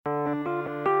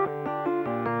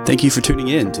Thank you for tuning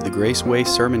in to the Graceway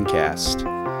Sermon Cast.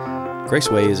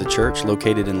 Graceway is a church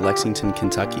located in Lexington,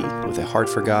 Kentucky, with a heart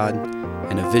for God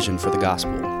and a vision for the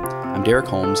gospel. I'm Derek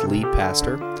Holmes, lead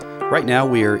pastor. Right now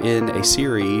we are in a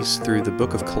series through the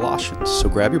book of Colossians, so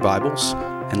grab your Bibles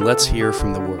and let's hear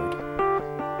from the Word.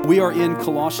 We are in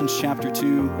Colossians chapter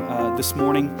 2 this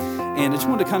morning, and I just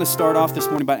wanted to kind of start off this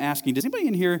morning by asking, does anybody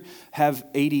in here have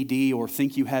ADD or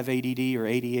think you have ADD or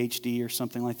ADHD or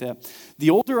something like that?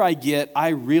 The older I get, I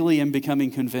really am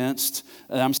becoming convinced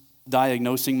I'm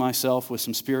diagnosing myself with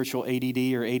some spiritual ADD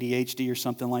or ADHD or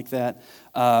something like that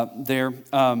there.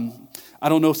 I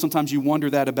don't know if sometimes you wonder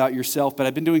that about yourself, but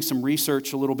I've been doing some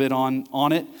research a little bit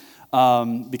on it.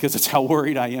 Because it's how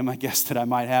worried I am, I guess, that I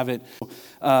might have it.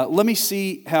 Let me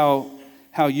see how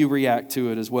you react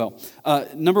to it as well.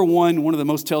 Number one of the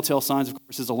most telltale signs, of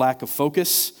course, is a lack of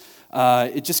focus.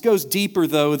 It just goes deeper,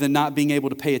 though, than not being able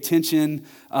to pay attention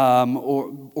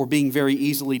or being very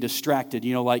easily distracted.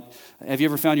 You know, like, have you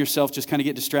ever found yourself just kind of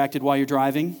get distracted while you're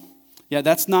driving? Yeah,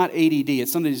 that's not ADD.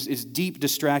 It's something that's deep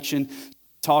distraction,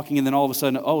 talking, and then all of a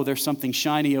sudden, oh, there's something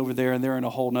shiny over there, and they're in a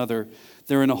whole nother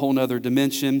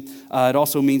dimension. It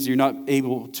also means you're not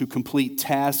able to complete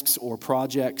tasks or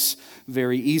projects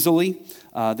very easily.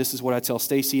 This is what I tell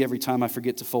Stacy every time I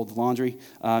forget to fold the laundry.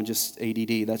 Just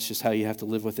ADD. That's just how you have to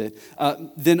live with it.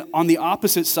 Then on the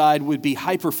opposite side would be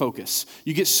hyperfocus.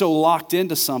 You get so locked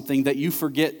into something that you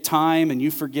forget time and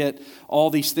you forget all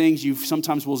these things. You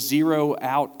sometimes will zero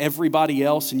out everybody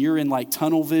else and you're in like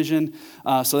tunnel vision.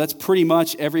 So that's pretty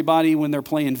much everybody when they're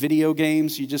playing video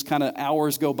games. You just kind of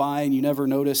hours go by and you never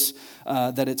notice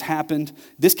that it's happened.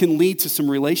 This can lead to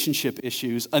some relationship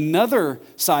issues. Another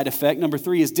side effect, number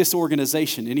 3, is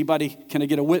disorganization. Anybody, can I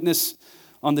get a witness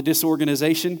on the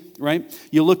disorganization, right?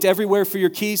 You looked everywhere for your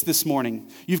keys this morning.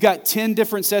 You've got 10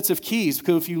 different sets of keys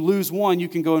because if you lose one, you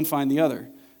can go and find the other.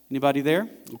 Anybody there?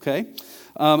 Okay.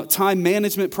 Time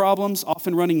management problems,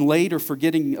 often running late or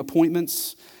forgetting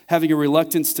appointments, having a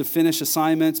reluctance to finish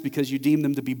assignments because you deem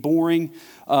them to be boring,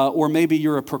 or maybe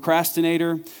you're a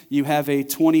procrastinator. You have a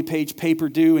 20-page paper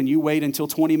due and you wait until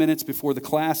 20 minutes before the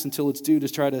class until it's due to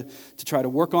try to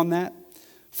work on that.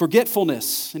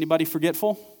 Forgetfulness. Anybody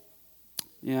forgetful?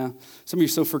 Yeah. Some of you are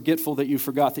so forgetful that you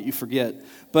forgot that you forget.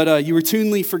 But you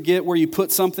routinely forget where you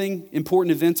put something,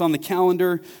 important events on the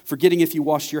calendar, forgetting if you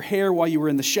washed your hair while you were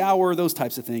in the shower, those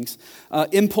types of things.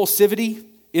 Impulsivity,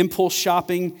 impulse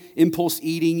shopping, impulse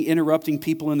eating, interrupting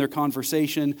people in their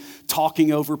conversation,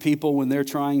 talking over people when they're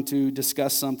trying to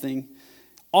discuss something.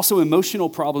 Also, emotional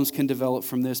problems can develop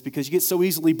from this because you get so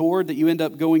easily bored that you end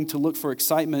up going to look for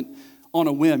excitement on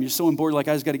a whim. You're so bored, like,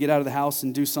 I just got to get out of the house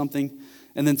and do something.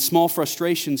 And then small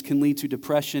frustrations can lead to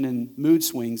depression and mood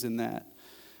swings in that.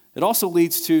 It also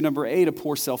leads to, number 8, a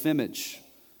poor self-image.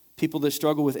 People that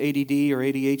struggle with ADD or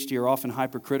ADHD are often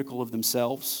hypercritical of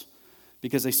themselves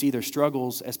because they see their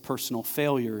struggles as personal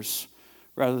failures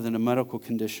rather than a medical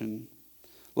condition.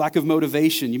 Lack of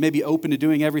motivation. You may be open to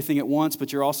doing everything at once,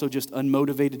 but you're also just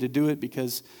unmotivated to do it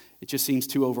because it just seems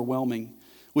too overwhelming,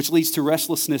 which leads to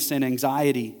restlessness and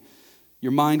anxiety.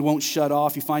 Your mind won't shut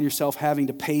off. You find yourself having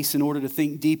to pace in order to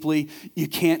think deeply. You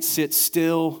can't sit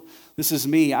still. This is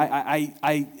me.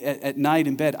 I at night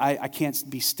in bed, I can't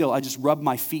be still. I just rub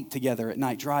my feet together at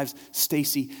night. Drives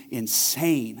Stacy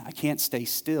insane. I can't stay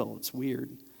still. It's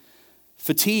weird.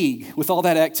 Fatigue. With all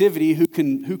that activity, who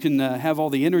can have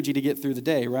all the energy to get through the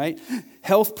day, right?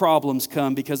 Health problems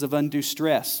come because of undue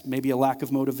stress, maybe a lack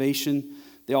of motivation.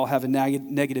 They all have a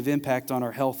negative impact on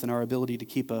our health and our ability to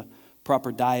keep a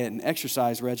proper diet and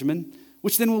exercise regimen,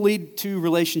 which then will lead to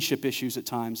relationship issues at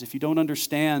times. If you don't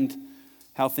understand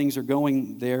how things are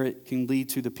going there, it can lead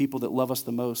to the people that love us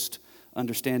the most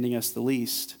understanding us the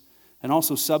least. And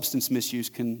also substance misuse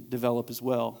can develop as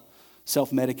well,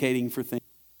 self-medicating for things.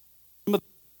 Some of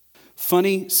the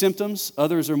funny symptoms,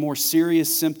 others are more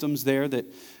serious symptoms there that,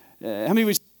 how many of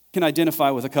you can identify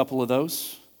with a couple of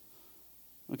those?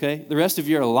 Okay, the rest of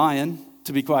you are lying,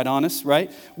 to be quite honest,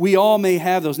 right? We all may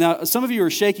have those. Now, some of you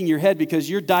are shaking your head because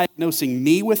you're diagnosing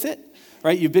me with it,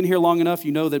 right? You've been here long enough,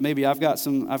 you know that maybe I've got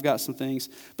some things.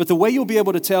 But the way you'll be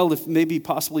able to tell if maybe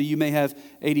possibly you may have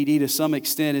ADD to some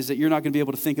extent is that you're not going to be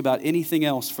able to think about anything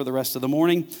else for the rest of the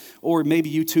morning, or maybe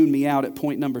you tuned me out at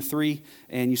point number 3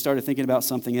 and you started thinking about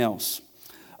something else.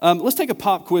 Let's take a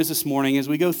pop quiz this morning as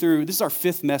we go through. This is our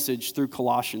 5th message through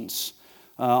Colossians.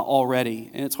 Already.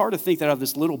 And it's hard to think that out of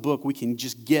this little book we can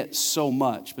just get so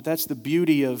much. But that's the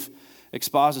beauty of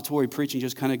expository preaching,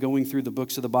 just kind of going through the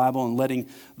books of the Bible and letting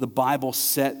the Bible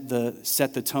set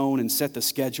the tone and set the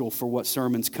schedule for what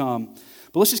sermons come.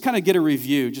 But let's just kind of get a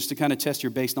review just to kind of test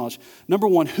your base knowledge. Number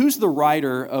 1, who's the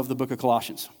writer of the book of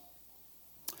Colossians?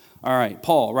 All right,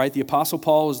 Paul, right? The Apostle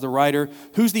Paul is the writer.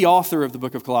 Who's the author of the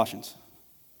book of Colossians?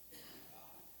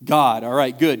 God. All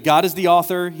right, good. God is the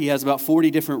author. He has about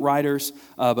 40 different writers,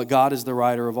 but God is the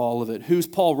writer of all of it. Who's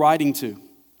Paul writing to?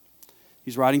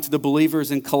 He's writing to the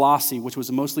believers in Colossae, which was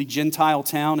a mostly Gentile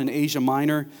town in Asia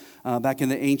Minor back in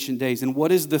the ancient days. And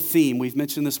what is the theme? We've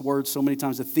mentioned this word so many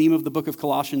times. The theme of the book of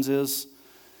Colossians is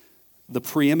the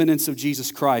preeminence of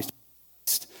Jesus Christ.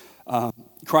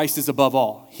 Christ is above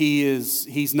all.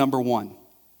 He's number one.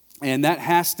 And that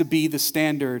has to be the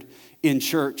standard in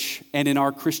church and in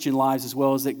our Christian lives as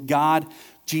well, is that God,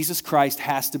 Jesus Christ,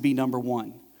 has to be number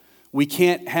one. We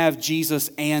can't have Jesus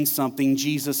and something,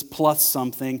 Jesus plus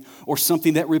something, or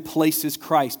something that replaces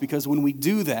Christ, because when we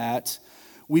do that,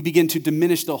 we begin to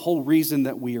diminish the whole reason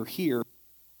that we are here.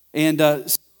 And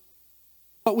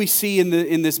what we see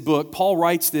in this book, Paul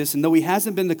writes this, and though he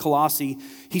hasn't been to Colossae,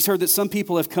 he's heard that some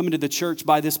people have come into the church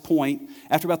by this point,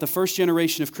 after about the first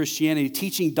generation of Christianity,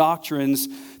 teaching doctrines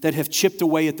that have chipped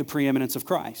away at the preeminence of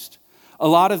Christ. A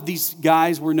lot of these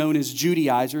guys were known as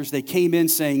Judaizers. They came in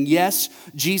saying, yes,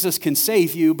 Jesus can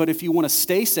save you, but if you want to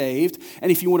stay saved,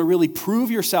 and if you want to really prove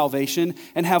your salvation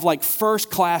and have like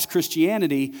first-class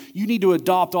Christianity, you need to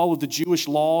adopt all of the Jewish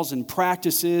laws and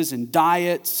practices and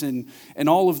diets and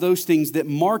all of those things that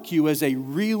mark you as a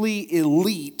really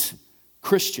elite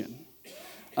Christian.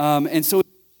 And so, the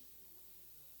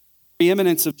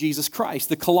preeminence of Jesus Christ.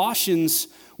 The Colossians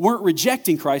weren't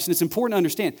rejecting Christ, and it's important to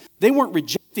understand, they weren't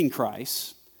rejecting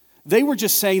Christ. They were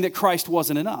just saying that Christ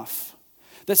wasn't enough,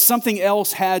 that something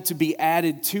else had to be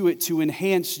added to it to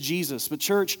enhance Jesus. But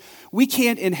church, we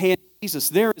can't enhance Jesus.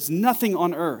 There is nothing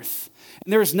on earth,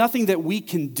 and there is nothing that we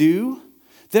can do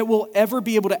that will ever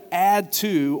be able to add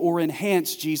to or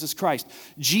enhance Jesus Christ.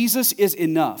 Jesus is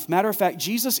enough. Matter of fact,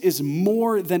 Jesus is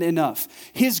more than enough.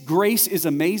 His grace is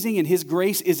amazing, and His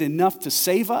grace is enough to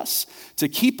save us, to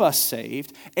keep us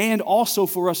saved, and also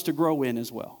for us to grow in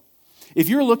as well. If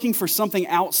you're looking for something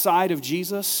outside of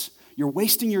Jesus, you're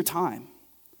wasting your time,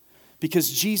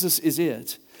 because Jesus is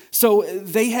it. So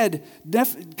they had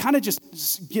kind of just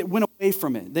went away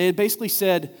from it. They had basically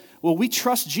said, well, we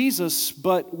trust Jesus,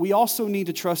 but we also need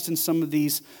to trust in some of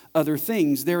these other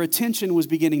things. Their attention was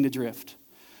beginning to drift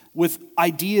with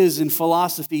ideas and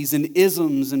philosophies and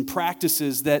isms and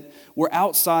practices that were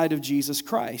outside of Jesus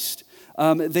Christ.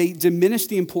 They diminished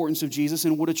the importance of Jesus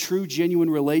and what a true, genuine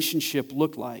relationship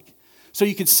looked like. So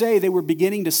you could say they were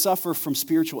beginning to suffer from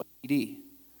spiritual ADD.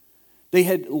 They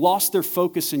had lost their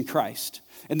focus in Christ,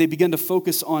 and they began to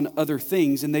focus on other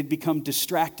things, and they'd become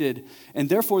distracted, and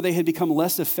therefore they had become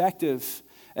less effective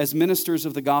as ministers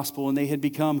of the gospel, and they had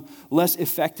become less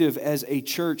effective as a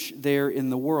church there in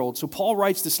the world. So Paul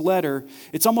writes this letter.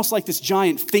 It's almost like this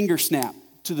giant finger snap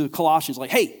to the Colossians,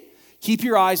 like, hey, keep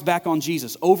your eyes back on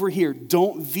Jesus. Over here,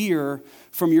 don't veer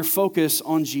from your focus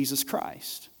on Jesus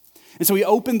Christ. And so he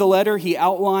opened the letter, he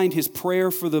outlined his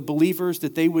prayer for the believers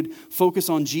that they would focus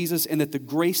on Jesus and that the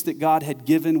grace that God had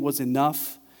given was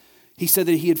enough. He said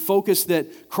that he had focused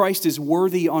that Christ is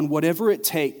worthy on whatever it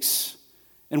takes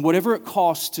and whatever it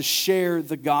costs to share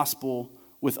the gospel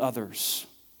with others.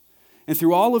 And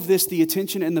through all of this, the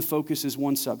attention and the focus is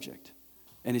one subject,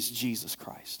 and it's Jesus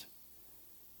Christ.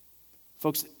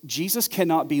 Folks, Jesus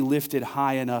cannot be lifted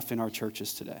high enough in our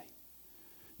churches today.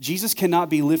 Jesus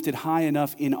cannot be lifted high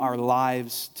enough in our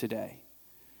lives today.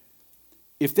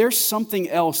 If there's something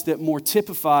else that more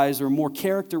typifies or more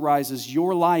characterizes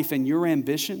your life and your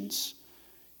ambitions,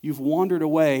 you've wandered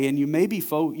away, and you may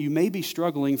be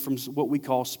struggling from what we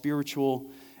call spiritual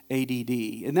ADD.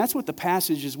 And that's what the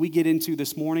passages we get into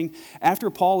this morning, after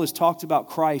Paul has talked about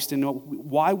Christ and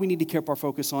why we need to keep our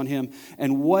focus on Him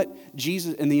and what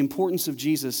Jesus and the importance of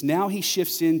Jesus, now he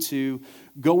shifts into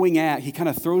he kind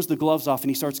of throws the gloves off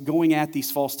and he starts going at these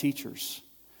false teachers.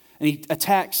 And he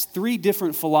attacks 3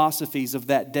 different philosophies of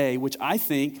that day, which I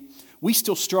think we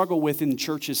still struggle with in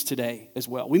churches today as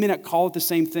well. We may not call it the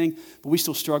same thing, but we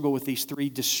still struggle with these 3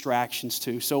 distractions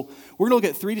too. So we're going to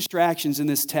look at 3 distractions in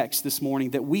this text this morning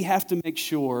that we have to make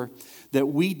sure that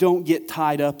we don't get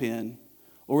tied up in,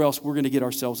 or else we're going to get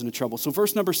ourselves into trouble. So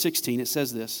verse number 16, it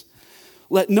says this: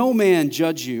 "Let no man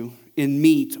judge you in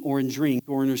meat or in drink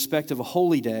or in respect of a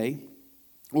holy day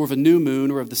or of a new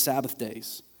moon or of the Sabbath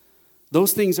days.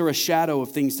 Those things are a shadow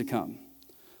of things to come.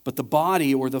 But the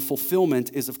body or the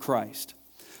fulfillment is of Christ.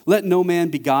 Let no man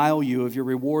beguile you of your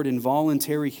reward in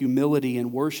voluntary humility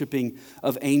and worshiping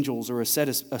of angels," or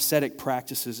ascetic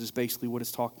practices is basically what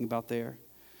it's talking about there.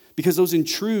 "Because those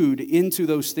intrude into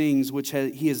those things which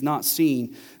he has not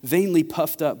seen, vainly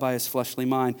puffed up by his fleshly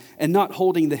mind, and not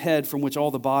holding the head, from which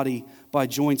all the body by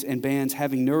joints and bands,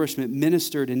 having nourishment,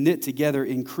 ministered and knit together,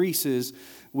 increases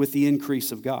with the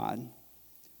increase of God.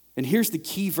 And here's the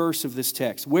key verse of this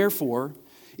text. Wherefore,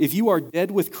 if you are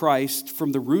dead with Christ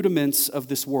from the rudiments of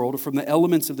this world, or from the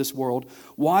elements of this world,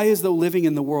 why, as though living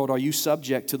in the world, are you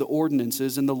subject to the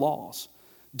ordinances and the laws?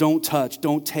 Don't touch,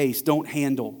 don't taste, don't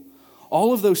handle.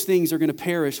 All of those things are going to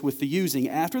perish with the using.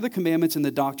 After the commandments and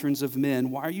the doctrines of men,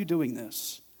 why are you doing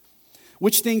this?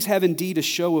 Which things have indeed a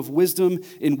show of wisdom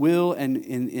in will and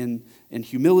in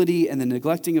humility and the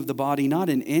neglecting of the body, not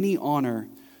in any honor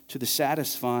to the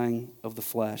satisfying of the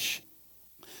flesh.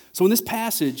 So in this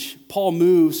passage, Paul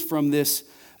moves from this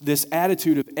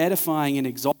attitude of edifying and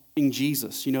exalting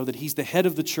Jesus, that he's the head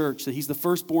of the church, that he's the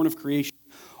firstborn of creation,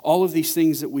 all of these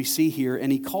things that we see here,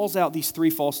 and he calls out these three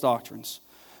false doctrines,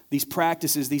 these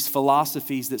practices, these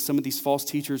philosophies that some of these false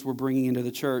teachers were bringing into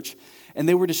the church, and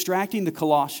they were distracting the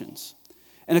Colossians.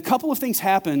 And a couple of things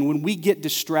happen when we get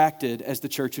distracted as the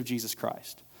church of Jesus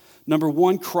Christ. Number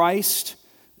one, Christ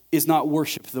is not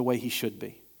worshiped the way he should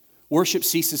be. Worship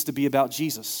ceases to be about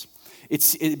Jesus.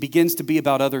 It begins to be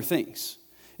about other things.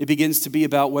 It begins to be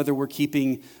about whether we're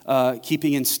keeping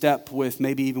in step with,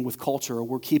 maybe even with culture, or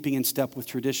we're keeping in step with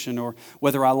tradition, or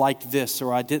whether I liked this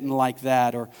or I didn't like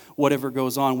that, or whatever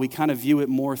goes on. We kind of view it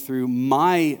more through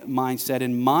my mindset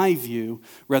and my view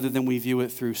rather than we view it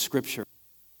through Scripture.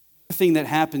 The thing that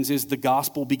happens is the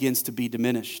gospel begins to be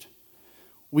diminished.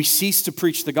 We cease to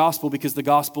preach the gospel because the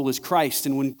gospel is Christ,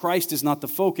 and when Christ is not the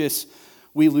focus,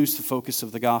 we lose the focus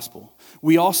of the gospel.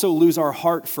 We also lose our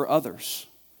heart for others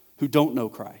who don't know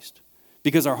Christ,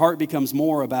 because our heart becomes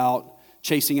more about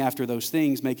chasing after those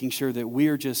things, making sure that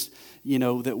we're just,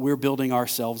 that we're building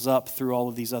ourselves up through all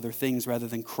of these other things rather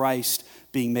than Christ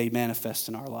being made manifest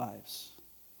in our lives.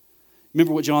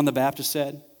 Remember what John the Baptist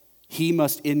said? He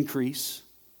must increase,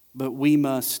 but we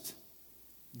must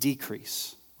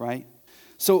decrease, right?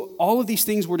 So all of these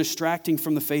things were distracting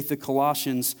from the faith of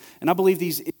Colossians, and I believe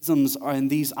these isms and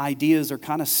these ideas are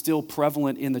kind of still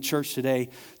prevalent in the church today,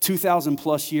 2,000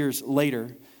 plus years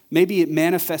later. Maybe it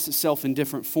manifests itself in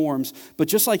different forms, but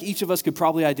just like each of us could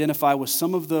probably identify with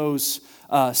some of those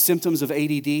symptoms of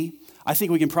ADD, I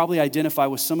think we can probably identify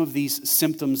with some of these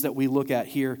symptoms that we look at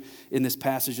here in this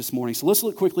passage this morning. So let's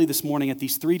look quickly this morning at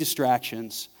these three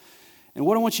distractions. And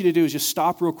what I want you to do is just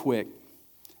stop real quick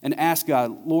and ask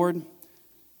God, Lord,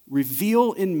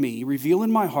 reveal in me, reveal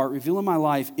in my heart, reveal in my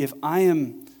life if I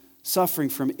am suffering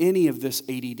from any of this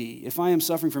ADD, if I am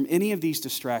suffering from any of these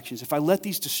distractions, if I let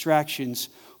these distractions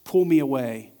pull me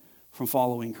away from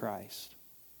following Christ.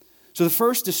 So the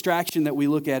first distraction that we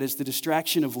look at is the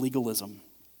distraction of legalism.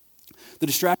 The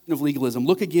distraction of legalism.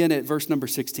 Look again at verse number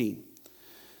 16.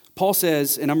 Paul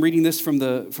says, and I'm reading this from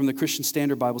the Christian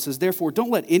Standard Bible, says, therefore,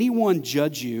 don't let anyone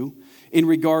judge you in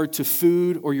regard to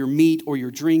food or your meat or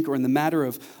your drink or in the matter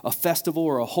of a festival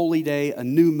or a holy day, a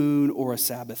new moon or a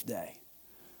Sabbath day.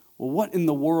 Well, what in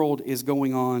the world is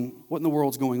going on? What in the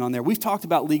world's going on there? We've talked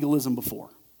about legalism before,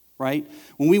 right?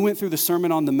 When we went through the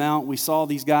Sermon on the Mount, we saw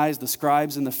these guys, the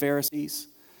scribes and the Pharisees,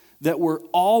 that were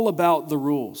all about the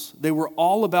rules. They were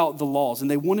all about the laws,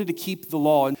 and they wanted to keep the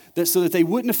law. And that so that they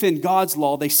wouldn't offend God's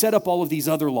law, they set up all of these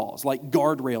other laws, like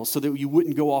guardrails, so that you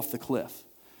wouldn't go off the cliff.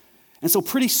 And so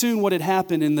pretty soon what had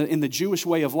happened in the Jewish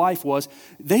way of life was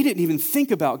they didn't even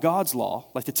think about God's law,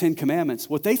 like the Ten Commandments.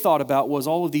 What they thought about was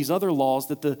all of these other laws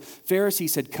that the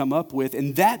Pharisees had come up with,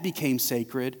 and that became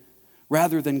sacred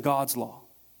rather than God's law.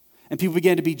 And people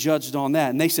began to be judged on that.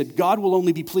 And they said, God will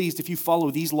only be pleased if you follow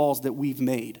these laws that we've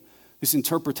made, this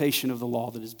interpretation of the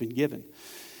law that has been given.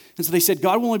 And so they said,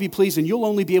 God will only be pleased, and you'll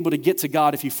only be able to get to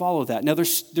God if you follow that. Now,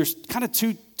 there's kind of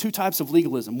two types of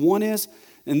legalism. One is,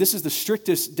 and this is the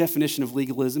strictest definition of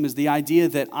legalism, is the idea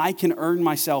that I can earn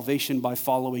my salvation by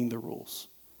following the rules.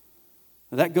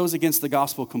 Now, that goes against the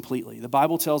gospel completely. The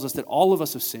Bible tells us that all of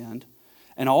us have sinned,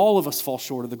 and all of us fall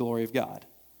short of the glory of God.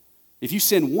 If you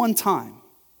sin one time,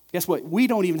 guess what? We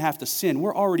don't even have to sin.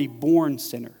 We're already born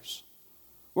sinners.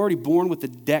 We're already born with the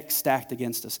deck stacked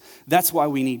against us. That's why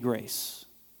we need grace.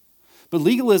 But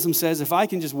legalism says if I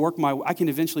can just I can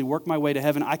eventually work my way to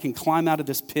heaven. I can climb out of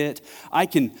this pit.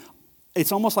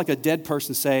 It's almost like a dead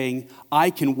person saying,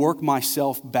 I can work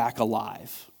myself back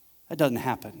alive. That doesn't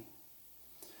happen.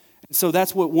 And so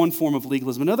that's what one form of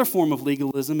legalism. Another form of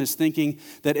legalism is thinking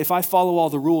that if I follow all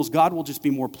the rules, God will just be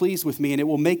more pleased with me and it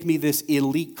will make me this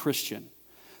elite Christian.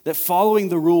 That following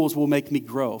the rules will make me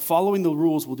grow. Following the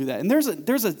rules will do that. And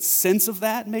there's a sense of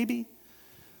that maybe.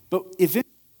 But if it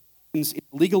happens in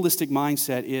a legalistic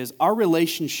mindset is our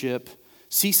relationship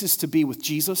ceases to be with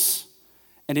Jesus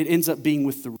and it ends up being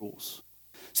with the rules.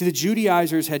 See, the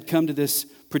Judaizers had come to this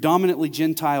predominantly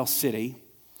Gentile city.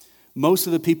 Most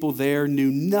of the people there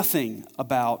knew nothing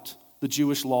about the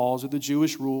Jewish laws or the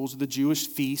Jewish rules or the Jewish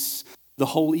feasts, the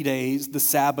holy days, the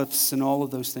Sabbaths, and all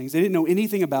of those things. They didn't know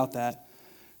anything about that.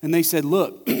 And they said,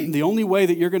 look, the only way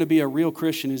that you're going to be a real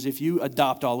Christian is if you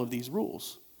adopt all of these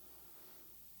rules.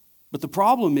 But the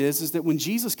problem is that when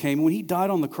Jesus came, when he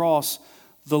died on the cross,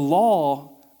 the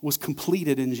law was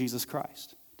completed in Jesus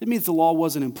Christ. Didn't mean that the law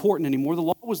wasn't important anymore. The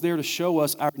law was there to show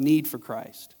us our need for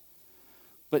Christ.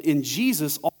 But in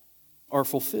Jesus, all are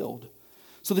fulfilled.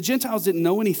 So the Gentiles didn't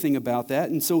know anything about that.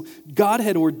 And so God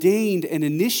had ordained and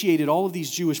initiated all of these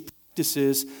Jewish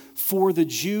practices for the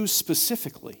Jews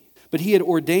specifically. But he had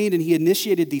ordained and he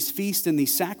initiated these feasts and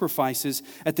these sacrifices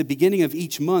at the beginning of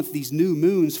each month, these new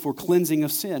moons for cleansing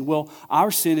of sin. Well, our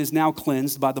sin is now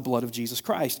cleansed by the blood of Jesus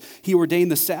Christ. He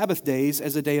ordained the Sabbath days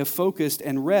as a day of focus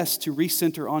and rest to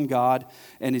recenter on God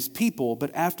and his people.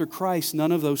 But after Christ,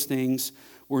 none of those things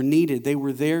were needed. They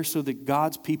were there so that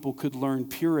God's people could learn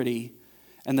purity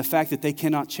and the fact that they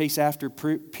cannot chase after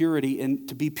purity, and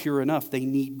to be pure enough, they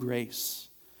need grace.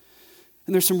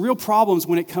 And there's some real problems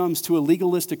when it comes to a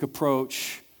legalistic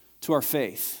approach to our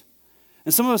faith.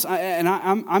 And some of us,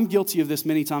 I'm guilty of this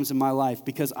many times in my life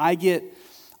because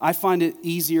I find it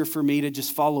easier for me to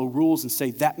just follow rules and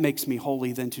say that makes me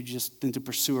holy than to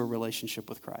pursue a relationship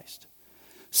with Christ.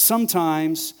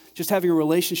 Sometimes just having a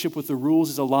relationship with the rules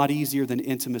is a lot easier than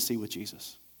intimacy with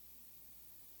Jesus.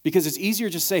 Because it's easier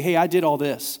to just say, hey, I did all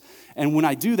this. And when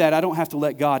I do that, I don't have to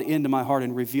let God into my heart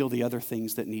and reveal the other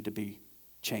things that need to be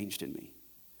changed in me.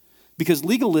 Because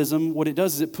legalism, what it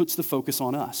does is it puts the focus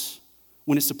on us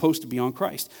when it's supposed to be on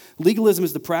Christ. Legalism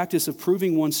is the practice of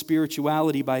proving one's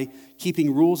spirituality by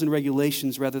keeping rules and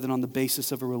regulations rather than on the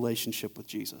basis of a relationship with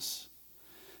Jesus.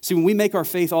 See, when we make our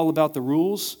faith all about the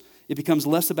rules, it becomes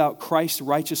less about Christ's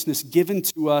righteousness given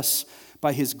to us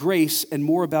by his grace and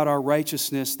more about our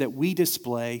righteousness that we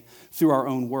display through our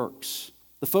own works.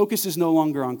 The focus is no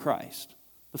longer on Christ.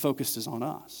 The focus is on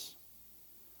us.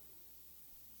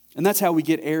 And that's how we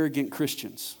get arrogant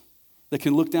Christians that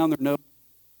can look down their nose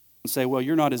and say, well,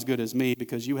 you're not as good as me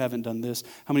because you haven't done this.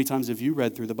 How many times have you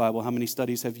read through the Bible? How many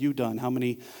studies have you done? How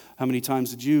many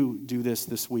times did you do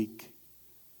this week?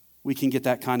 We can get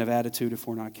that kind of attitude if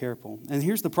we're not careful. And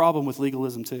here's the problem with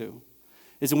legalism too,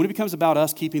 is that when it becomes about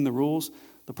us keeping the rules,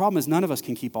 the problem is none of us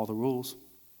can keep all the rules.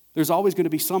 There's always going to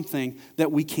be something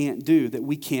that we can't do, that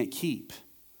we can't keep.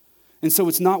 And so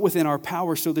it's not within our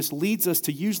power. So this leads us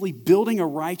to usually building a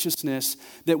righteousness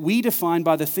that we define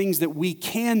by the things that we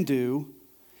can do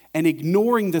and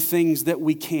ignoring the things that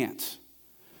we can't.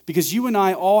 Because you and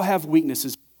I all have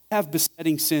weaknesses, we have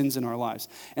besetting sins in our lives.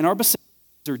 And our besetting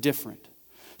sins are different.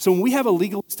 So when we have a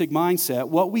legalistic mindset,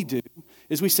 what we do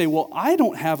is we say, well, I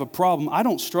don't have a problem. I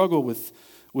don't struggle with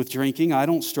drinking. I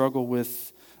don't struggle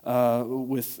with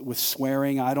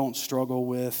swearing. I don't struggle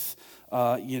with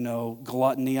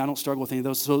gluttony. I don't struggle with any of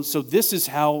those. So this is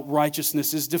how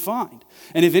righteousness is defined.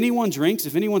 And if anyone drinks,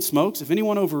 if anyone smokes, if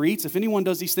anyone overeats, if anyone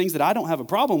does these things that I don't have a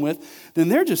problem with, then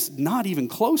they're just not even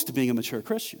close to being a mature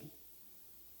Christian.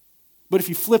 But if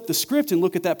you flip the script and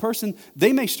look at that person,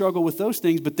 they may struggle with those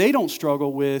things, but they don't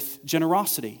struggle with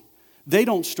generosity. They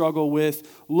don't struggle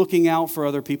with looking out for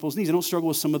other people's needs. They don't struggle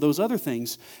with some of those other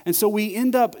things. And so we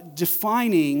end up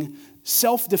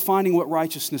self-defining what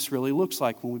righteousness really looks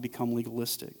like when we become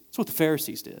legalistic. That's what the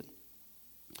Pharisees did.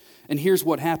 And here's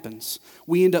what happens.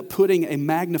 We end up putting a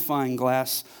magnifying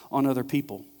glass on other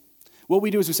people. What we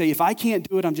do is we say, if I can't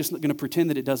do it, I'm just going to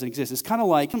pretend that it doesn't exist. It's kind of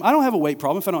like, I don't have a weight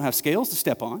problem if I don't have scales to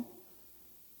step on.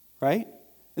 Right?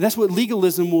 And that's what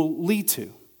legalism will lead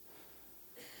to.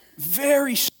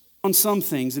 Very on some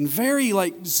things and very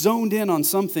zoned in on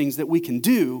some things that we can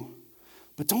do,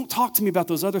 but don't talk to me about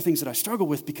those other things that I struggle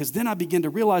with because then I begin to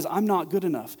realize I'm not good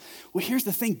enough. Well, here's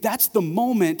the thing. That's the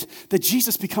moment that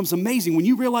Jesus becomes amazing. When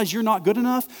you realize you're not good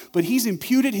enough, but he's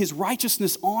imputed his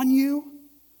righteousness on you,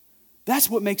 that's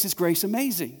what makes his grace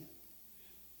amazing.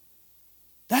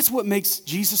 That's what makes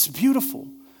Jesus beautiful.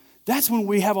 That's when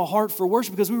we have a heart for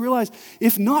worship because we realize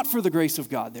if not for the grace of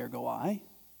God, there go I.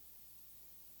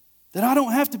 That I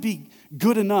don't have to be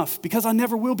good enough because I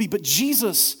never will be, but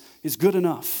Jesus is good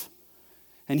enough.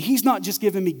 And he's not just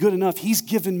given me good enough, he's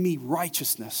given me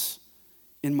righteousness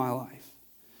in my life.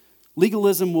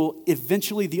 Legalism will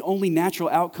eventually, the only natural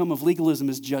outcome of legalism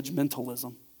is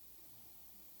judgmentalism.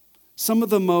 Some of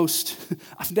the most,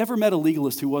 I've never met a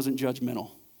legalist who wasn't judgmental.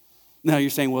 Now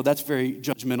you're saying, well, that's very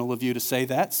judgmental of you to say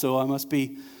that, so I must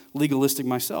be legalistic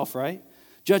myself, right?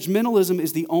 Judgmentalism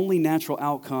is the only natural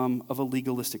outcome of a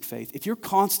legalistic faith. If you're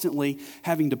constantly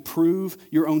having to prove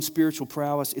your own spiritual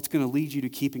prowess, it's going to lead you to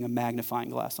keeping a magnifying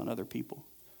glass on other people.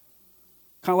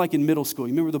 Kind of like in middle school.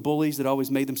 You remember the bullies that always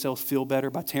made themselves feel better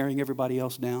by tearing everybody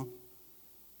else down?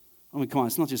 I mean, come on,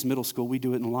 it's not just middle school. We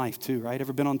do it in life too, right?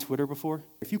 Ever been on Twitter before?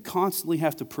 If you constantly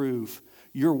have to prove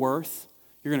your worth,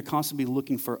 you're going to constantly be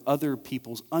looking for other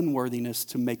people's unworthiness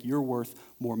to make your worth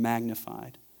more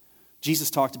magnified.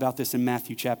 Jesus talked about this in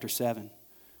Matthew chapter 7. He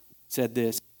said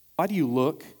this, why do you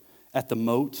look at the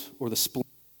mote or the splint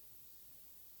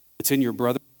that's in your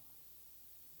brother?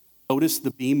 Notice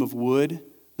the beam of wood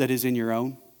that is in your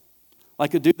own?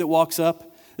 Like a dude that walks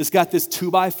up, that's got this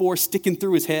 2x4 sticking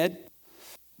through his head.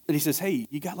 And he says, hey,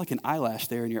 you got like an eyelash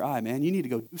there in your eye, man. You need to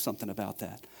go do something about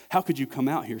that. How could you come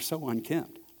out here so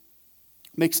unkempt?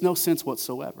 Makes no sense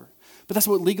whatsoever. But that's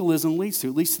what legalism leads to.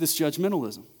 It leads to this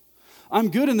judgmentalism. I'm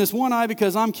good in this one eye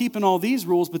because I'm keeping all these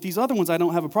rules, but these other ones I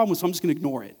don't have a problem with, so I'm just going to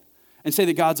ignore it and say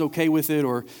that God's okay with it,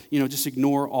 or just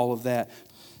ignore all of that.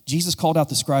 Jesus called out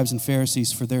the scribes and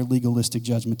Pharisees for their legalistic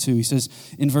judgment too. He says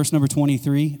in verse number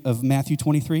 23 of Matthew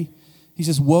 23, he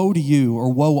says, woe to you,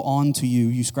 or woe unto you,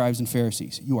 you scribes and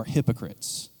Pharisees. You are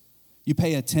hypocrites. You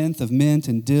pay a tenth of mint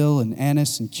and dill and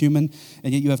anise and cumin,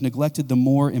 and yet you have neglected the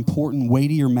more important,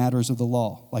 weightier matters of the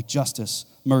law, like justice,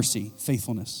 mercy,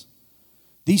 faithfulness.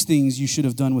 These things you should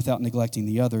have done without neglecting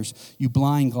the others. You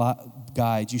blind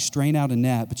guides, you strain out a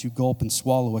gnat, but you gulp and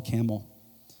swallow a camel.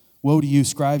 Woe to you,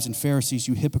 scribes and Pharisees,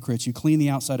 you hypocrites. You clean the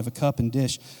outside of a cup and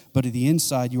dish, but at the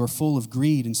inside you are full of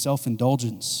greed and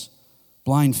self-indulgence.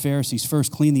 Blind Pharisees,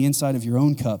 first clean the inside of your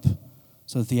own cup,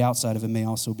 so that the outside of it may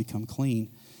also become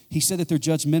clean. He said that their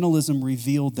judgmentalism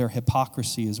revealed their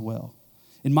hypocrisy as well.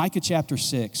 In Micah chapter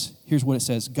 6, here's what it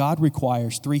says. God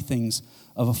requires three things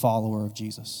of a follower of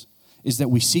Jesus. Is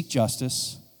that we seek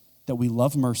justice, that we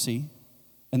love mercy,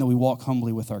 and that we walk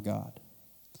humbly with our God.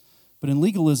 But in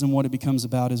legalism, what it becomes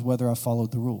about is whether I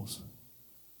followed the rules.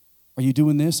 Are you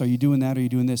doing this? Are you doing that? Are you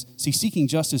doing this? See, seeking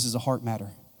justice is a heart matter.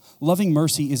 Loving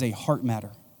mercy is a heart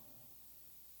matter.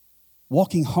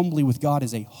 Walking humbly with God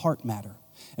is a heart matter.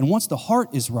 And once the heart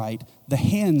is right, the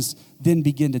hands then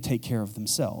begin to take care of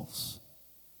themselves.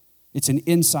 It's an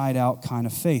inside-out kind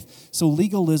of faith. So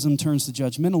legalism turns to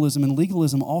judgmentalism, and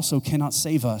legalism also cannot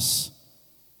save us.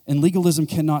 And legalism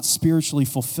cannot spiritually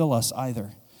fulfill us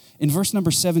either. In verse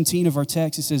number 17 of our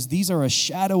text, it says, these are a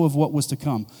shadow of what was to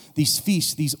come. These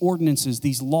feasts, these ordinances,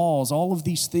 these laws, all of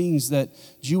these things that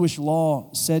Jewish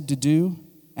law said to do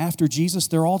after Jesus,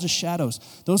 they're all just shadows.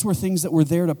 Those were things that were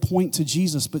there to point to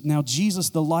Jesus, but now Jesus,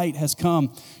 the light, has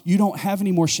come. You don't have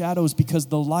any more shadows because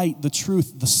the light, the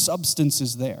truth, the substance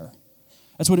is there.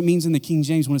 That's what it means in the King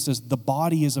James when it says the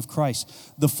body is of Christ.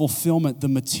 The fulfillment, the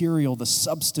material, the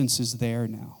substance is there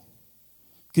now.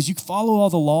 Because you follow all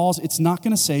the laws, it's not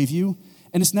going to save you,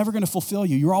 and it's never going to fulfill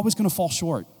you. You're always going to fall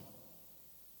short.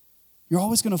 You're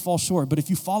always going to fall short. But if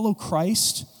you follow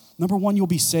Christ, number one, you'll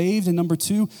be saved, and number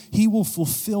two, he will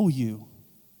fulfill you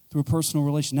through a personal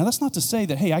relation. Now, that's not to say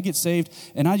that, hey, I get saved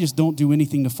and I just don't do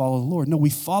anything to follow the Lord. No, we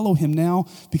follow him now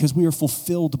because we are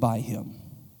fulfilled by him.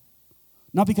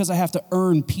 Not because I have to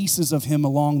earn pieces of him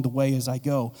along the way as I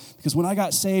go. Because when I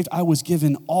got saved, I was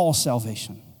given all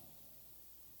salvation.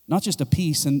 Not just a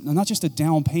piece and not just a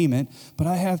down payment, but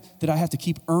I have to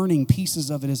keep earning pieces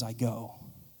of it as I go,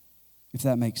 if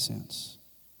that makes sense.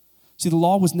 See, the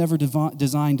law was never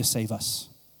designed to save us.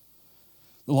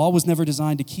 The law was never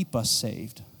designed to keep us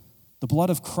saved. The blood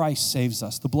of Christ saves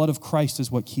us. The blood of Christ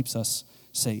is what keeps us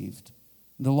saved.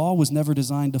 The law was never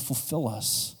designed to fulfill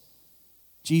us.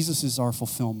 Jesus is our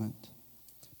fulfillment.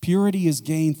 Purity is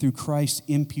gained through Christ's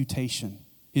imputation,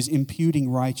 his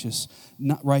imputing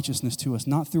righteousness to us,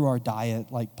 not through our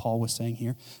diet, like Paul was saying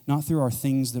here, not through our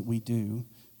things that we do.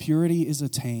 Purity is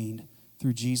attained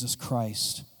through Jesus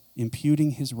Christ,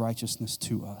 imputing his righteousness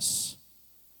to us.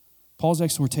 Paul's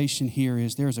exhortation here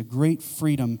is there is a great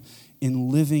freedom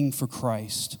in living for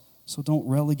Christ, so don't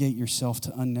relegate yourself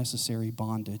to unnecessary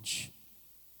bondage.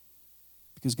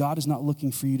 Because God is not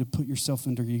looking for you to put yourself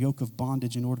under a yoke of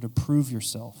bondage in order to prove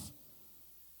yourself.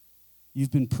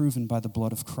 You've been proven by the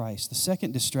blood of Christ. The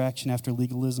second distraction after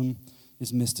legalism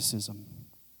is mysticism.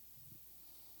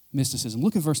 Mysticism.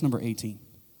 Look at verse number 18.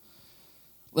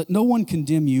 Let no one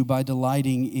condemn you by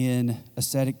delighting in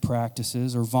ascetic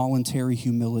practices or voluntary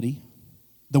humility,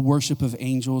 the worship of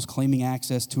angels, claiming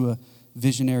access to a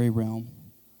visionary realm.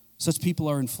 Such people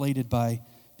are inflated by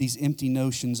these empty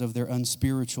notions of their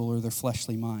unspiritual or their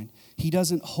fleshly mind. He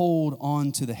doesn't hold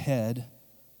on to the head,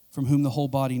 from whom the whole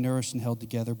body, nourished and held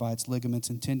together by its ligaments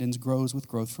and tendons, grows with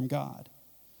growth from God.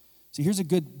 See, here's a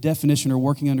good definition or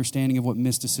working understanding of what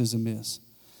mysticism is.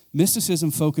 Mysticism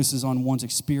focuses on one's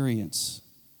experience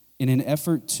in an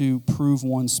effort to prove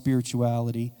one's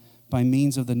spirituality by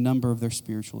means of the number of their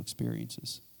spiritual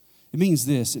experiences. It means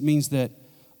this. It means that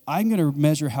I'm going to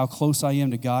measure how close I am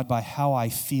to God by how I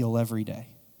feel every day.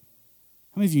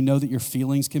 How many of you know that your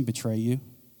feelings can betray you?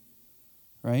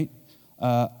 Right?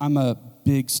 I'm a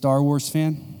big Star Wars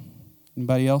fan.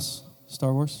 Anybody else?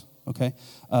 Star Wars? Okay.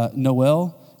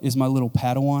 Noelle is my little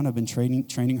Padawan. I've been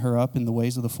training her up in the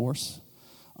ways of the Force.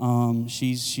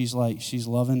 She's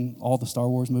loving all the Star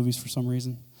Wars movies for some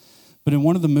reason. But in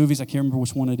one of the movies, I can't remember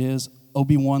which one it is,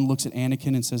 Obi-Wan looks at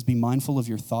Anakin and says, "Be mindful of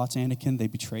your thoughts, Anakin. They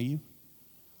betray you."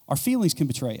 Our feelings can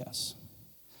betray us.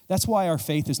 That's why our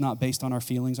faith is not based on our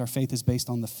feelings. Our faith is based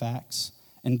on the facts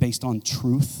and based on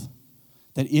truth.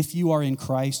 That if you are in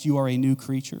Christ, you are a new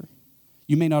creature.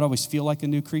 You may not always feel like a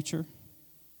new creature,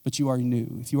 but you are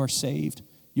new. If you are saved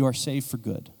for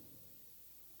good.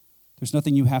 There's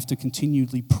nothing you have to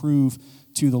continually prove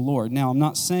to the Lord. Now, I'm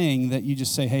not saying that you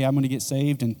just say, "Hey, I'm going to get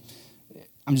saved and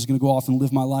I'm just going to go off and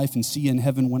live my life and see you in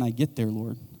heaven when I get there,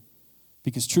 Lord."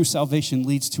 Because true salvation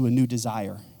leads to a new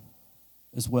desire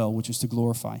as well, which is to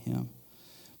glorify Him.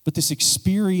 But this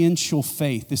experiential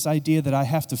faith, this idea that I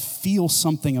have to feel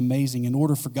something amazing in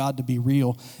order for God to be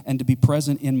real and to be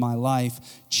present in my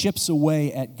life, chips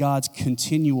away at God's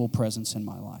continual presence in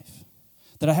my life.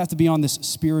 That I have to be on this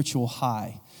spiritual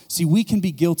high. See, we can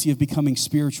be guilty of becoming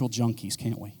spiritual junkies,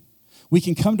 can't we? We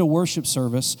can come to worship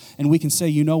service and we can say,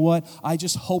 "You know what? I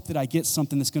just hope that I get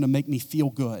something that's going to make me feel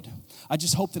good. I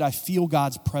just hope that I feel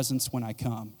God's presence when I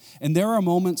come." And there are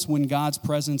moments when God's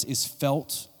presence is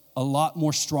felt a lot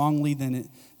more strongly than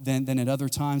at other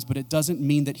times, but it doesn't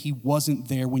mean that He wasn't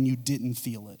there when you didn't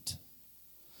feel it.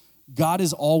 God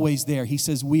is always there. He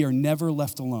says, "We are never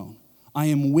left alone. I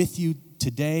am with you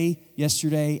today,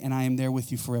 yesterday, and I am there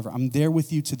with you forever. I'm there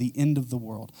with you to the end of the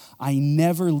world. I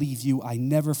never leave you. I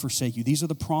never forsake you." These are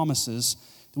the promises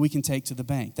that we can take to the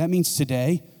bank. That means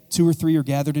today, 2 or 3 are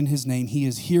gathered in His name. He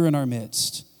is here in our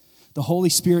midst. The Holy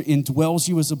Spirit indwells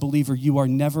you as a believer. You are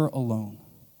never alone.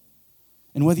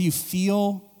 And whether you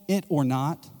feel it or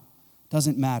not,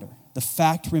 doesn't matter. The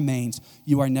fact remains,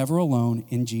 you are never alone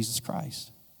in Jesus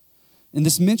Christ. And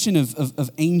this mention of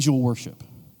angel worship,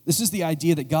 this is the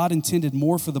idea that God intended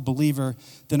more for the believer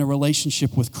than a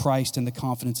relationship with Christ and the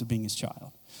confidence of being His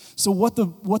child. So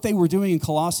what they were doing in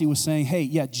Colossae was saying, "Hey,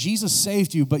 yeah, Jesus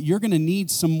saved you, but you're going to need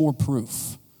some more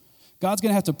proof. God's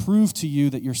going to have to prove to you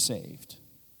that you're saved."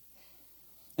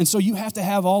 And so you have to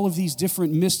have all of these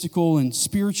different mystical and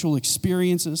spiritual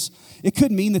experiences. It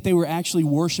could mean that they were actually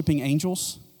worshiping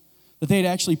angels, that they had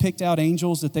actually picked out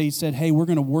angels, that they said, "Hey, we're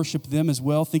going to worship them as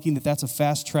well," thinking that that's a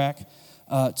fast track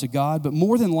to God. But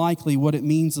more than likely what it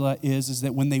means is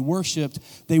that when they worshiped,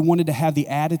 they wanted to have the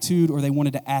attitude or they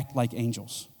wanted to act like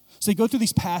angels. So they go through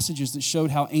these passages that showed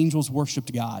how angels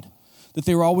worshiped God, that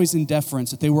they were always in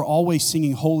deference, that they were always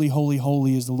singing, "Holy, holy,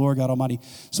 holy is the Lord God Almighty."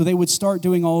 So they would start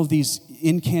doing all of these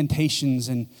incantations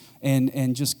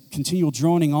and just continual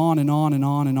droning on and on and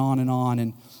on and on and on,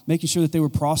 and making sure that they were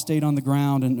prostrate on the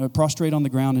ground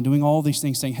and doing all these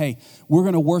things, saying, "Hey, we're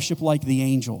going to worship like the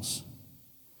angels."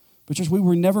 But church, we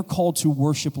were never called to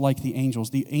worship like the angels.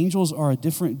 The angels are a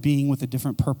different being with a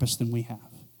different purpose than we have.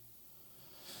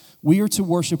 We are to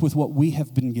worship with what we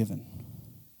have been given.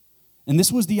 And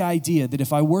this was the idea that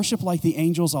if I worship like the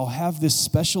angels, I'll have this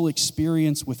special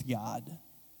experience with God.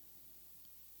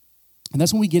 And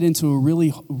that's when we get into a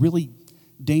really, really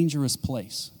dangerous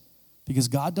place. Because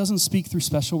God doesn't speak through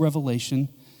special revelation.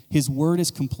 His word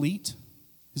is complete.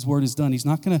 His word is done. He's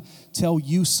not going to tell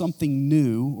you something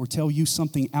new or tell you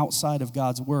something outside of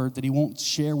God's word that He won't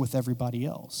share with everybody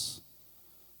else.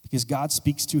 Because God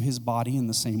speaks to His body in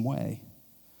the same way.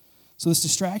 So this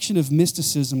distraction of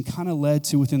mysticism kind of led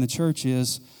to within the church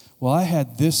is, "Well, I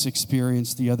had this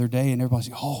experience the other day," and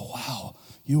everybody's like, "Oh, wow,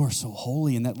 you are so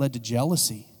holy," and that led to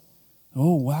jealousy.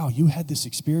 "Oh, wow, you had this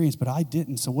experience, but I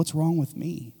didn't, so what's wrong with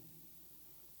me?"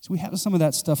 So we have some of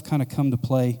that stuff kind of come to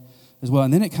play as well.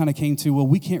 And then it kind of came to, well,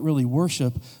 we can't really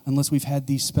worship unless we've had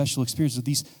these special experiences,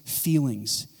 these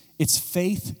feelings. It's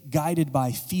faith guided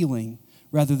by feeling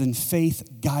rather than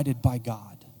faith guided by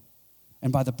God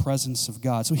and by the presence of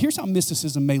God. So here's how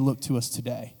mysticism may look to us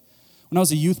today. When I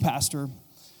was a youth pastor,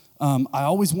 I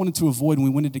always wanted to avoid, when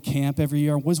we went into camp every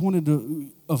year, I always wanted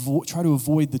to try to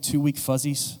avoid the 2-week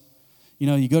fuzzies. You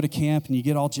know, you go to camp and you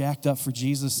get all jacked up for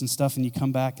Jesus and stuff, and you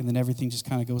come back and then everything just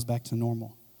kind of goes back to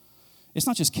normal. It's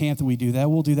not just camp that we do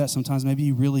that. We'll do that sometimes. Maybe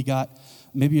you really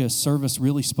maybe a service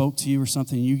really spoke to you or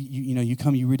something. You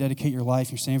come, you rededicate your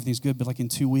life, you're saying everything's good, but like in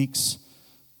 2 weeks,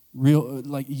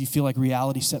 you feel like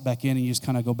reality set back in, and you just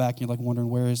kind of go back and you're like wondering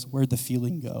where'd the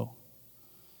feeling go?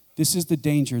 This is the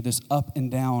danger, this up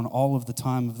and down all of the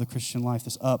time of the Christian life,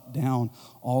 this up, down,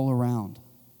 all around.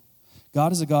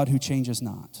 God is a God who changes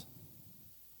not.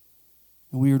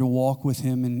 And we are to walk with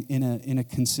Him in a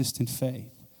consistent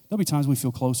faith. There'll be times we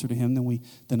feel closer to him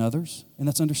than others, and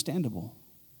that's understandable.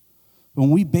 But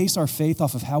when we base our faith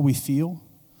off of how we feel,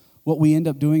 what we end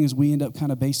up doing is we end up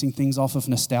kind of basing things off of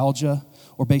nostalgia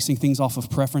or basing things off of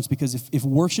preference, because if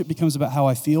worship becomes about how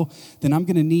I feel, then I'm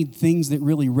going to need things that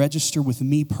really register with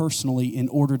me personally in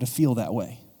order to feel that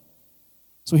way.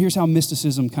 So here's how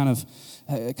mysticism kind of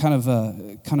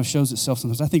shows itself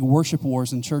sometimes. I think worship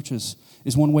wars in churches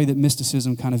is one way that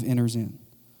mysticism kind of enters in.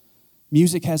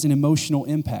 Music has an emotional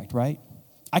impact, right?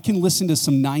 I can listen to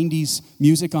some 90s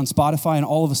music on Spotify and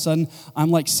all of a sudden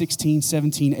I'm like 16,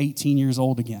 17, 18 years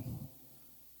old again.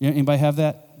 Anybody have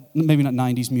that? Maybe not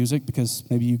 90s music because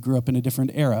maybe you grew up in a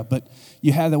different era, but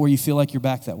you have that where you feel like you're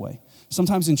back that way.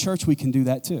 Sometimes in church we can do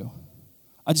that too.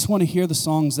 I just want to hear the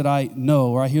songs that I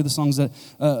know, or I hear the songs that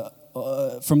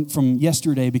from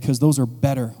yesterday because those are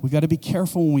better. We've got to be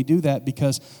careful when we do that,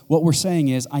 because what we're saying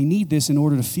is, I need this in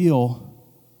order to feel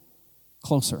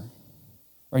closer.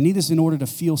 Or I need this in order to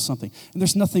feel something. And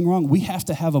there's nothing wrong. We have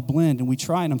to have a blend, and we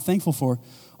try, and I'm thankful for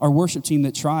our worship team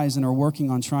that tries and are working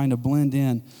on trying to blend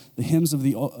in the hymns of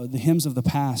the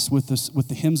past with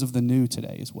the hymns of the new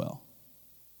today as well.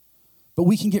 But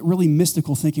we can get really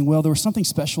mystical thinking, well, there was something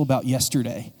special about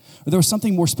yesterday, or there was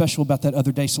something more special about that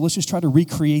other day, so let's just try to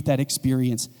recreate that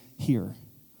experience here.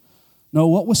 No,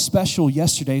 what was special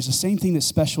yesterday is the same thing that's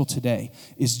special today,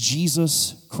 is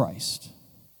Jesus Christ.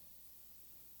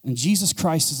 And Jesus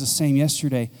Christ is the same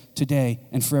yesterday, today,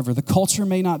 and forever. The culture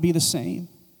may not be the same.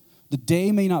 The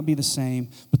day may not be the same,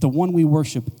 but the one we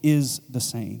worship is the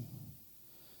same.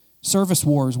 Service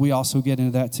wars, we also get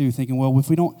into that too, thinking, well, if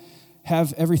we don't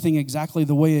have everything exactly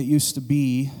the way it used to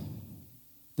be,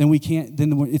 then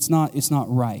it's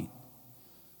not right.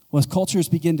 Well, as cultures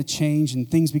begin to change and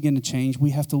things begin to change,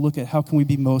 we have to look at how can we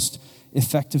be most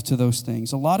effective to those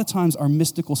things. A lot of times our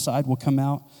mystical side will come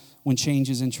out when change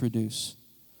is introduced.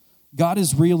 God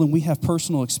is real and we have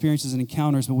personal experiences and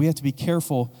encounters, but we have to be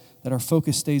careful that our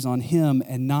focus stays on him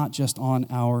and not just on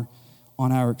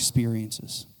our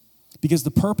experiences. Because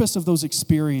the purpose of those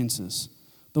experiences,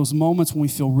 those moments when we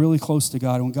feel really close to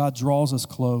God, when God draws us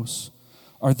close,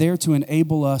 are there to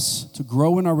enable us to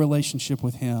grow in our relationship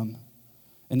with him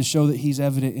and to show that he's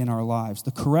evident in our lives.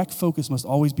 The correct focus must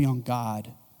always be on God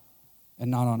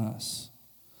and not on us.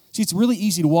 See, it's really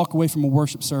easy to walk away from a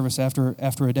worship service after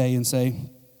a day and say,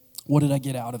 what did I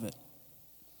get out of it?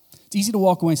 It's easy to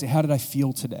walk away and say, how did I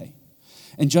feel today?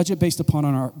 And judge it based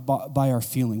upon by our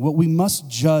feeling. What we must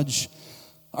judge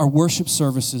our worship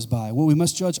services by, what we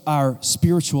must judge our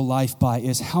spiritual life by,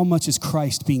 is how much is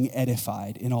Christ being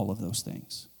edified in all of those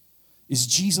things? Is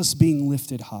Jesus being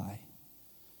lifted high?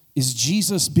 Is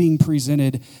Jesus being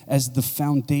presented as the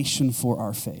foundation for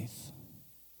our faith?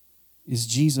 Is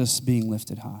Jesus being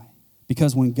lifted high?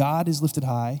 Because when God is lifted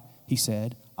high, he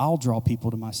said, I'll draw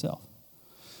people to myself.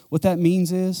 What that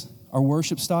means is our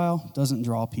worship style doesn't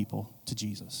draw people to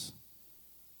Jesus.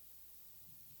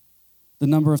 The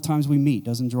number of times we meet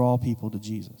doesn't draw people to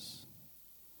Jesus.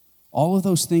 All of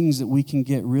those things that we can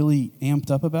get really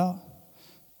amped up about,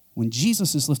 when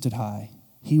Jesus is lifted high,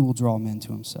 he will draw men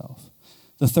to himself.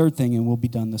 The third thing, and we'll be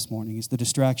done this morning, is the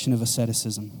distraction of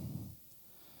asceticism.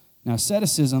 Now,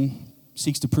 asceticism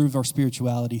seeks to prove our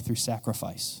spirituality through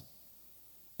sacrifice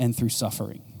and through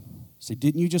suffering. So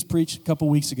didn't you just preach a couple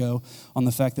weeks ago on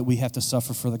the fact that we have to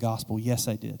suffer for the gospel? Yes,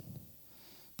 I did.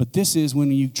 But this is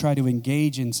when you try to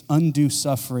engage in undue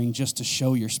suffering just to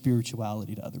show your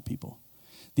spirituality to other people.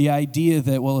 The idea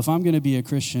that, well, if I'm going to be a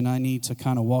Christian, I need to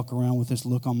kind of walk around with this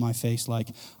look on my face like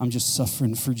I'm just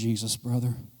suffering for Jesus,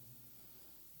 brother.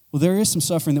 Well, there is some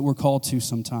suffering that we're called to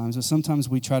sometimes, but sometimes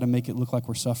we try to make it look like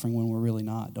we're suffering when we're really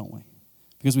not, don't we?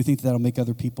 Because we think that'll make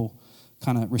other people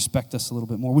kind of respect us a little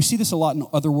bit more. We see this a lot in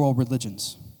other world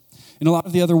religions. In a lot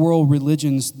of the other world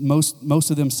religions, most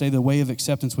of them say the way of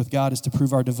acceptance with God is to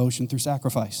prove our devotion through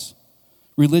sacrifice.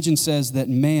 Religion says that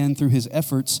man, through his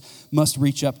efforts, must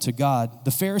reach up to God.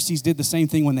 The Pharisees did the same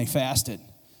thing when they fasted.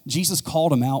 Jesus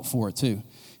called them out for it too.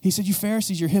 He said, you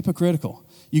Pharisees, you're hypocritical.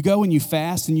 You go and you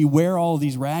fast and you wear all of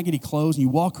these raggedy clothes and you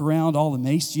walk around all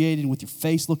emaciated and with your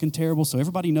face looking terrible so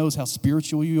everybody knows how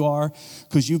spiritual you are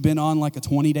because you've been on like a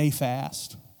 20-day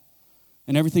fast.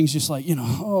 And everything's just like,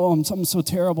 I'm so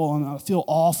terrible and I feel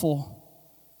awful.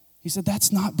 He said,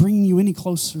 that's not bringing you any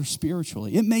closer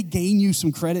spiritually. It may gain you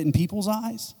some credit in people's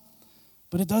eyes,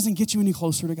 but it doesn't get you any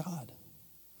closer to God.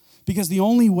 Because the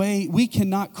only way, we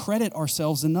cannot credit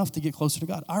ourselves enough to get closer to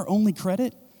God. Our only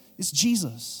credit is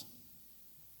Jesus.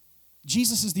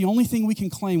 Jesus is the only thing we can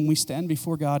claim when we stand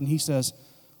before God and he says,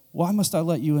 why must I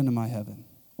let you into my heaven?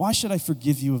 Why should I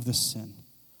forgive you of this sin?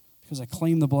 Because I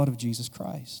claim the blood of Jesus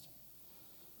Christ.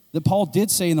 That Paul did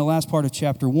say in the last part of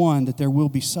chapter 1 that there will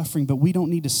be suffering, but we don't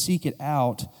need to seek it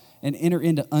out and enter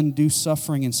into undue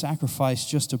suffering and sacrifice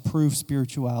just to prove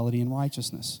spirituality and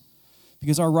righteousness.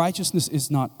 Because our righteousness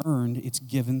is not earned, it's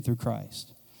given through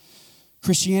Christ.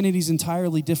 Christianity is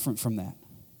entirely different from that.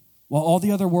 While all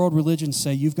the other world religions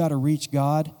say you've got to reach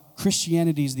God,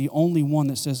 Christianity is the only one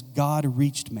that says God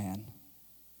reached man.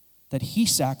 That he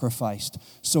sacrificed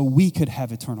so we could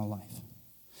have eternal life.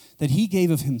 That he gave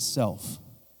of himself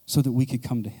so that we could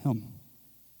come to him.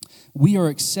 We are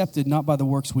accepted not by the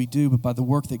works we do, but by the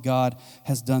work that God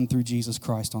has done through Jesus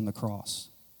Christ on the cross.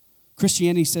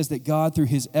 Christianity says that God, through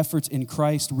his efforts in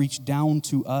Christ, reached down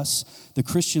to us. The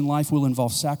Christian life will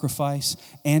involve sacrifice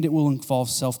and it will involve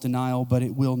self-denial, but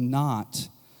it will not,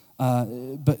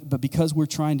 but because we're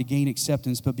trying to gain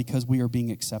acceptance, but because we are being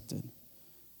accepted.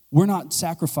 We're not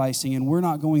sacrificing and we're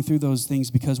not going through those things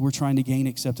because we're trying to gain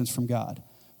acceptance from God.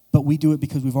 But we do it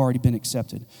because we've already been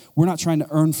accepted. We're not trying to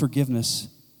earn forgiveness,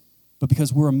 but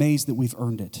because we're amazed that we've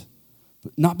earned it.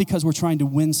 But not because we're trying to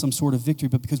win some sort of victory,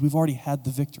 but because we've already had the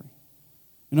victory.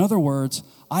 In other words,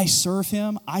 I serve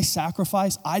him, I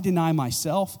sacrifice, I deny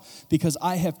myself because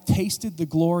I have tasted the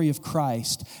glory of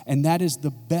Christ, and that is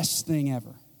the best thing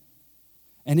ever.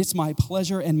 And it's my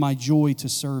pleasure and my joy to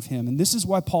serve him. And this is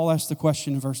why Paul asks the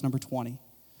question in verse number 20.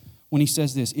 When he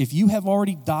says this, if you have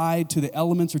already died to the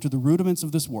elements or to the rudiments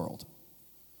of this world,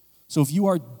 so if you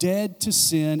are dead to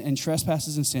sin and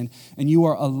trespasses and sin, and you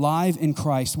are alive in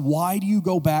Christ, why do you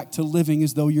go back to living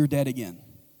as though you're dead again?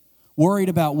 Worried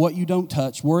about what you don't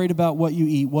touch, worried about what you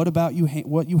eat,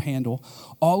 what you handle.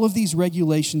 All of these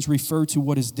regulations refer to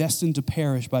what is destined to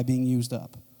perish by being used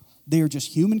up. They are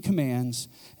just human commands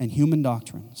and human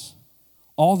doctrines.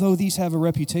 Although these have a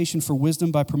reputation for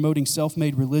wisdom by promoting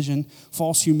self-made religion,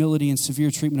 false humility, and severe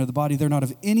treatment of the body, they're not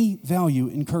of any value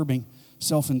in curbing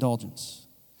self-indulgence.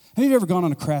 Have you ever gone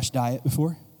on a crash diet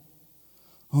before?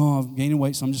 Oh, I'm gaining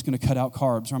weight, so I'm just going to cut out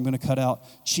carbs, or I'm going to cut out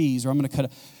cheese, or I'm going to cut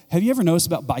out... Have you ever noticed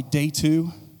about by day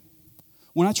 2,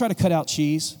 when I try to cut out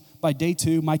cheese, by day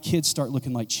 2, my kids start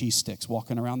looking like cheese sticks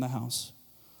walking around the house.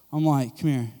 I'm like, come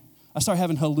here. I start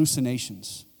having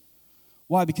hallucinations.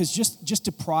 Why? Because just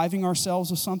depriving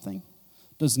ourselves of something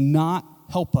does not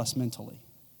help us mentally.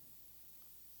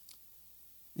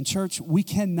 In church, we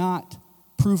cannot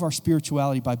prove our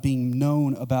spirituality by being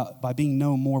known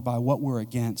more by what we're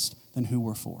against than who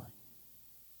we're for.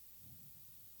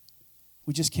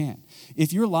 We just can't.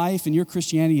 If your life and your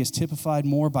Christianity is typified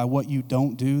more by what you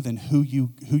don't do than who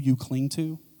you cling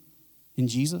to in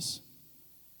Jesus,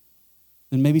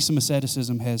 then maybe some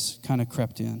asceticism has kind of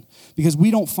crept in. Because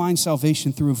we don't find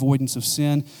salvation through avoidance of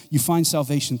sin. You find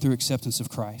salvation through acceptance of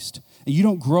Christ. And you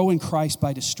don't grow in Christ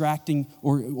by distracting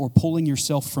or pulling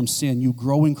yourself from sin. You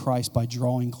grow in Christ by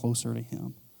drawing closer to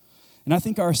him. And I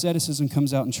think our asceticism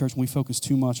comes out in church when we focus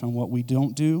too much on what we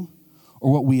don't do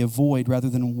or what we avoid rather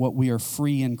than what we are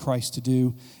free in Christ to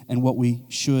do and what we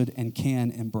should and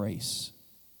can embrace.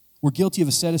 We're guilty of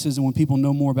asceticism when people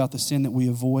know more about the sin that we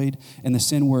avoid and the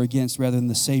sin we're against rather than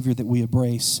the Savior that we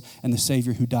embrace and the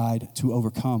Savior who died to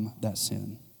overcome that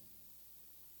sin.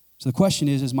 So the question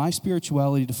is my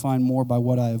spirituality defined more by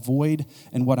what I avoid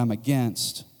and what I'm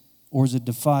against, or is it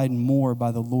defined more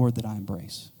by the Lord that I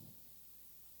embrace?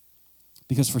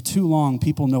 Because for too long,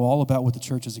 people know all about what the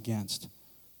church is against,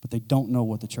 but they don't know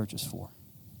what the church is for.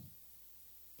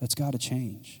 That's got to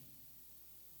change.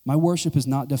 My worship is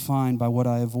not defined by what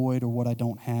I avoid or what I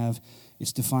don't have.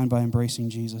 It's defined by embracing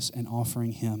Jesus and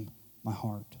offering him my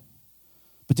heart.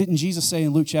 But didn't Jesus say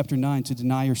in Luke chapter 9 to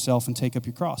deny yourself and take up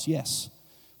your cross? Yes.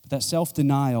 But that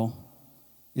self-denial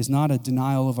is not a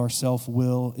denial of our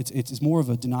self-will. It's more of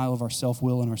a denial of our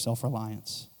self-will and our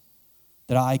self-reliance.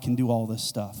 That I can do all this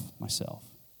stuff myself.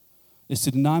 It's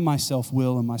to deny my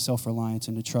self-will and my self-reliance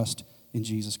and to trust in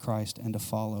Jesus Christ and to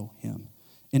follow him.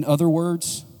 In other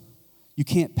words, you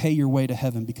can't pay your way to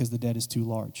heaven because the debt is too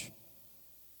large.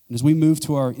 And as we move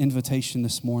to our invitation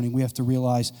this morning, we have to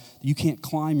realize that you can't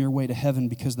climb your way to heaven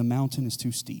because the mountain is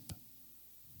too steep.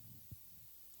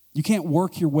 You can't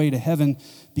work your way to heaven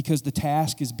because the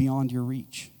task is beyond your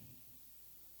reach.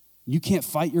 You can't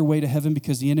fight your way to heaven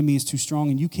because the enemy is too strong,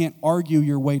 and you can't argue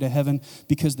your way to heaven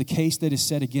because the case that is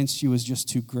set against you is just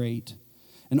too great.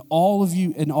 And all of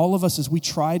you and all of us, as we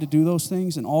try to do those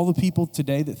things, and all the people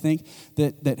today that think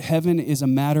that heaven is a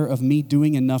matter of me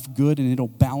doing enough good and it'll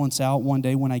balance out one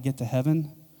day when I get to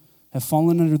heaven, have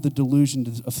fallen under the delusion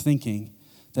of thinking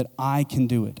that I can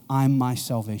do it. I'm my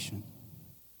salvation.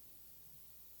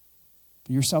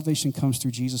 But your salvation comes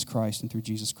through Jesus Christ and through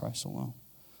Jesus Christ alone.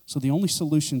 So the only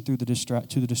solution to the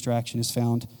distraction is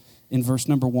found in verse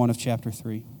number 1 of chapter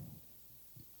 3.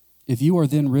 If you are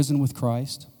then risen with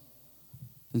Christ,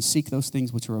 then seek those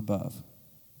things which are above,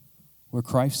 where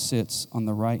Christ sits on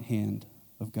the right hand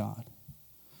of God.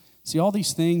 See, all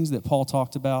these things that Paul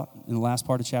talked about in the last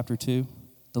part of chapter 2,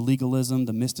 the legalism,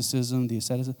 the mysticism, the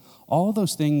asceticism, all of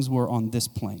those things were on this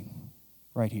plane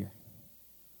right here.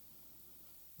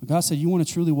 But God said, you want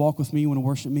to truly walk with me, you want to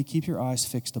worship me, keep your eyes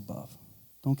fixed above.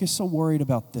 Don't get so worried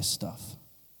about this stuff.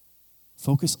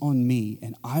 Focus on me,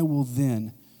 and I will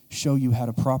then show you how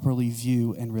to properly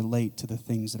view and relate to the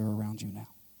things that are around you now.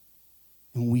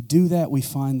 And when we do that, we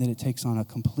find that it takes on a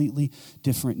completely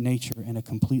different nature and a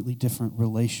completely different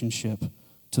relationship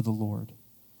to the Lord.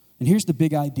 And here's the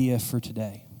big idea for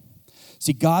today.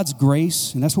 See, God's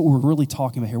grace, and that's what we're really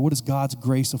talking about here. What does God's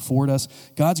grace afford us?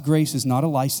 God's grace is not a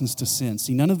license to sin.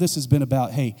 See, none of this has been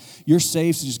about, hey, you're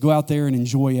saved, so just go out there and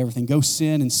enjoy everything. Go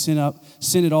sin and sin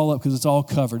it all up because it's all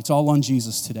covered. It's all on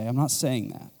Jesus today. I'm not saying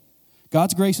that.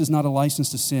 God's grace is not a license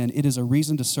to sin. It is a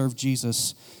reason to serve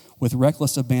Jesus with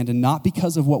reckless abandon, not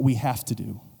because of what we have to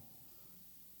do,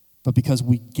 but because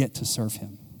we get to serve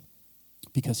him,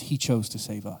 because he chose to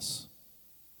save us.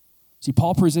 See,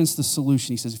 Paul presents the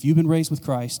solution. He says, if you've been raised with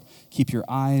Christ, keep your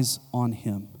eyes on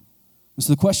him. And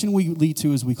so the question we lead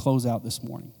to as we close out this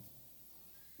morning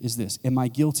is this: am I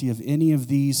guilty of any of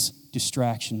these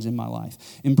distractions in my life?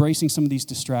 Embracing some of these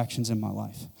distractions in my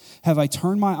life? Have I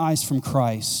turned my eyes from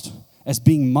Christ as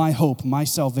being my hope, my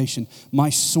salvation, my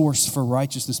source for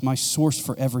righteousness, my source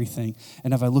for everything?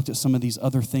 And have I looked at some of these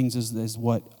other things as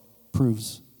what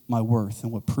proves my worth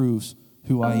and what proves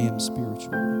who I am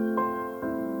spiritually?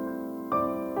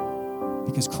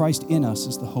 Because Christ in us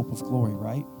is the hope of glory,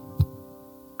 right?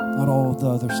 Not all the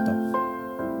other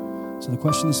stuff. So the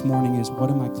question this morning is, what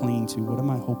am I clinging to? What am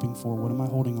I hoping for? What am I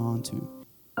holding on to?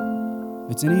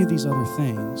 If it's any of these other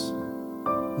things,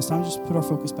 it's time to just put our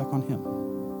focus back on him.